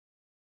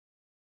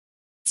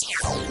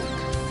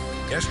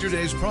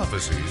Yesterday's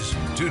prophecies,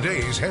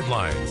 today's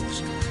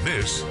headlines.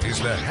 This is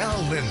the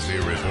Hal Lindsey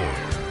Report.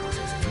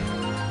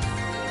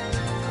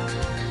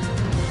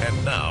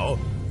 And now,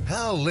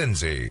 Hal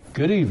Lindsey.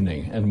 Good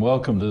evening and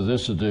welcome to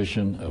this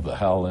edition of the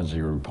Hal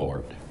Lindsey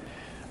Report.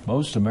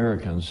 Most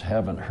Americans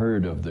haven't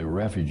heard of the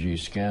refugee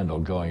scandal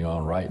going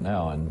on right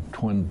now in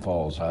Twin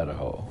Falls,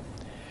 Idaho.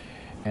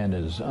 And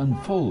it is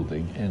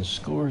unfolding in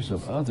scores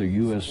of other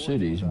U.S.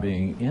 cities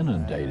being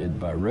inundated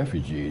by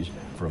refugees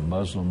from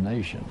Muslim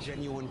nations.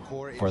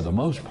 For the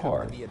most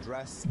part,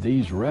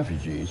 these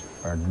refugees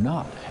are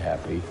not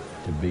happy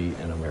to be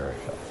in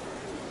America.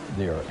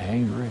 They are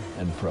angry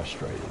and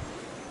frustrated.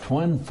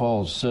 Twin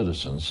Falls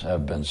citizens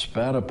have been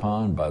spat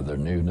upon by their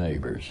new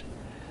neighbors.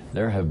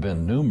 There have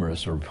been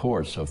numerous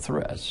reports of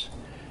threats.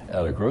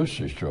 At a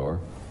grocery store,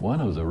 one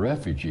of the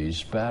refugees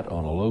spat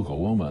on a local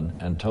woman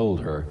and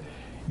told her,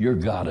 "Your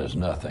God is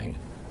nothing.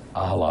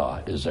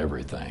 Allah is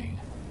everything."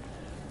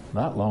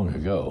 Not long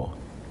ago,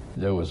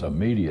 there was a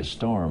media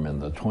storm in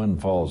the Twin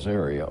Falls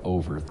area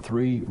over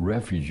 3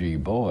 refugee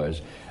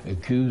boys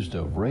accused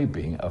of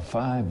raping a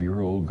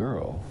 5-year-old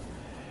girl.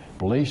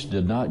 Police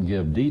did not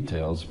give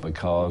details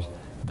because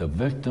the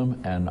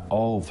victim and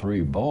all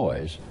 3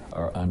 boys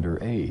are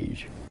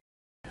underage.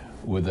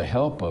 With the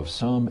help of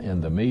some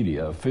in the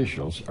media,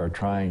 officials are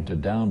trying to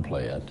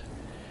downplay it.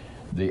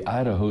 The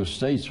Idaho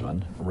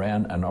Statesman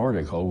ran an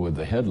article with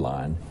the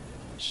headline,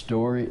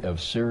 "Story of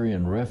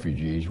Syrian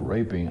Refugees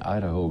Raping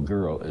Idaho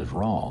Girl is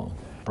Wrong."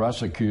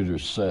 Prosecutor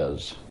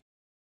says,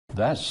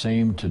 that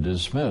seemed to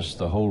dismiss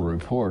the whole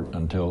report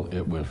until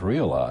it was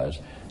realized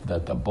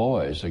that the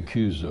boys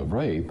accused of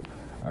rape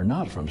are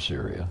not from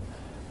Syria,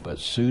 but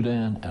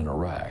Sudan and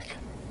Iraq.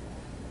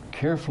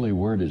 Carefully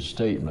worded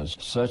statements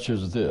such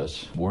as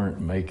this weren't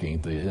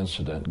making the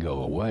incident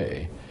go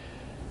away.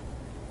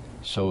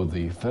 So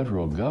the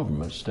federal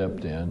government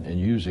stepped in and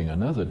using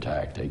another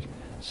tactic,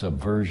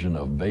 subversion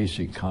of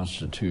basic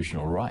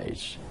constitutional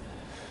rights.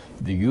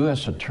 The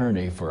U.S.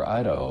 Attorney for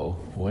Idaho,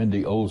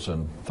 Wendy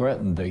Olson,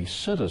 threatened the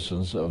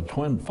citizens of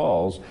Twin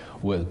Falls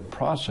with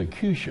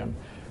prosecution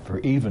for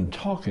even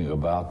talking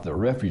about the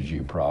refugee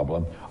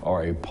problem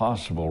or a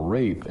possible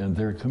rape in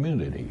their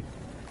community.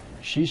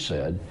 She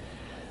said,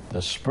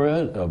 "The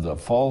spread of the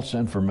false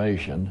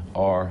information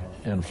or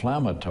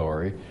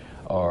inflammatory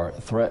or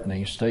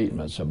threatening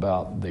statements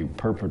about the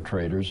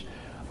perpetrators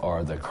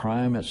or the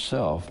crime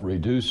itself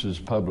reduces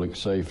public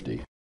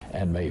safety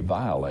and may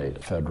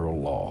violate federal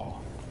law."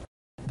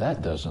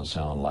 That doesn't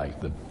sound like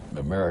the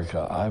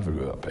America I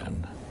grew up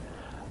in.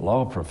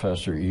 Law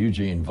professor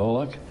Eugene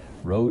Volokh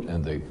wrote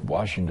in the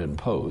Washington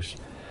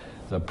Post,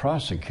 "The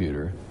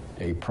prosecutor,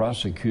 a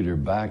prosecutor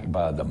backed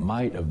by the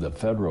might of the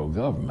federal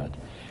government,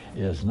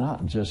 is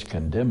not just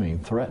condemning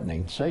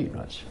threatening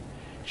statements.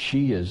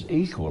 She is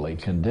equally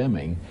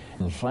condemning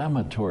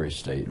inflammatory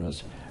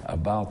statements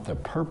about the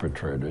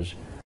perpetrators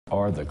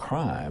or the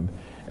crime,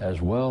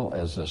 as well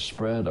as the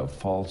spread of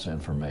false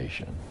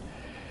information.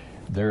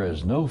 There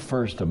is no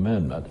First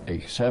Amendment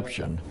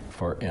exception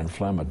for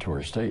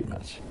inflammatory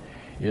statements.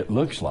 It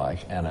looks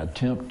like an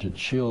attempt to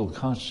chill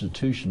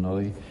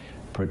constitutionally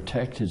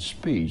protected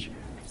speech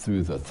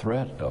through the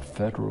threat of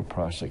federal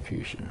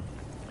prosecution."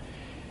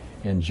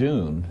 In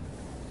June,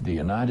 the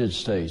United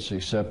States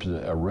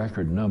accepted a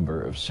record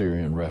number of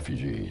Syrian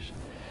refugees.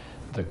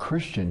 The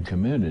Christian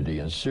community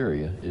in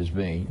Syria is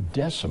being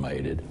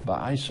decimated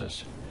by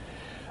ISIS.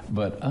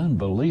 But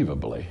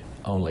unbelievably,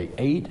 only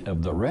 8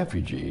 of the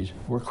refugees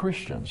were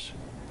Christians.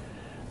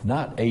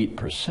 Not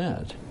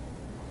 8%,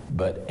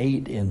 but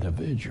 8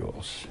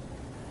 individuals.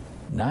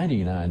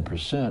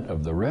 99%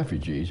 of the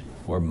refugees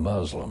were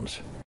Muslims.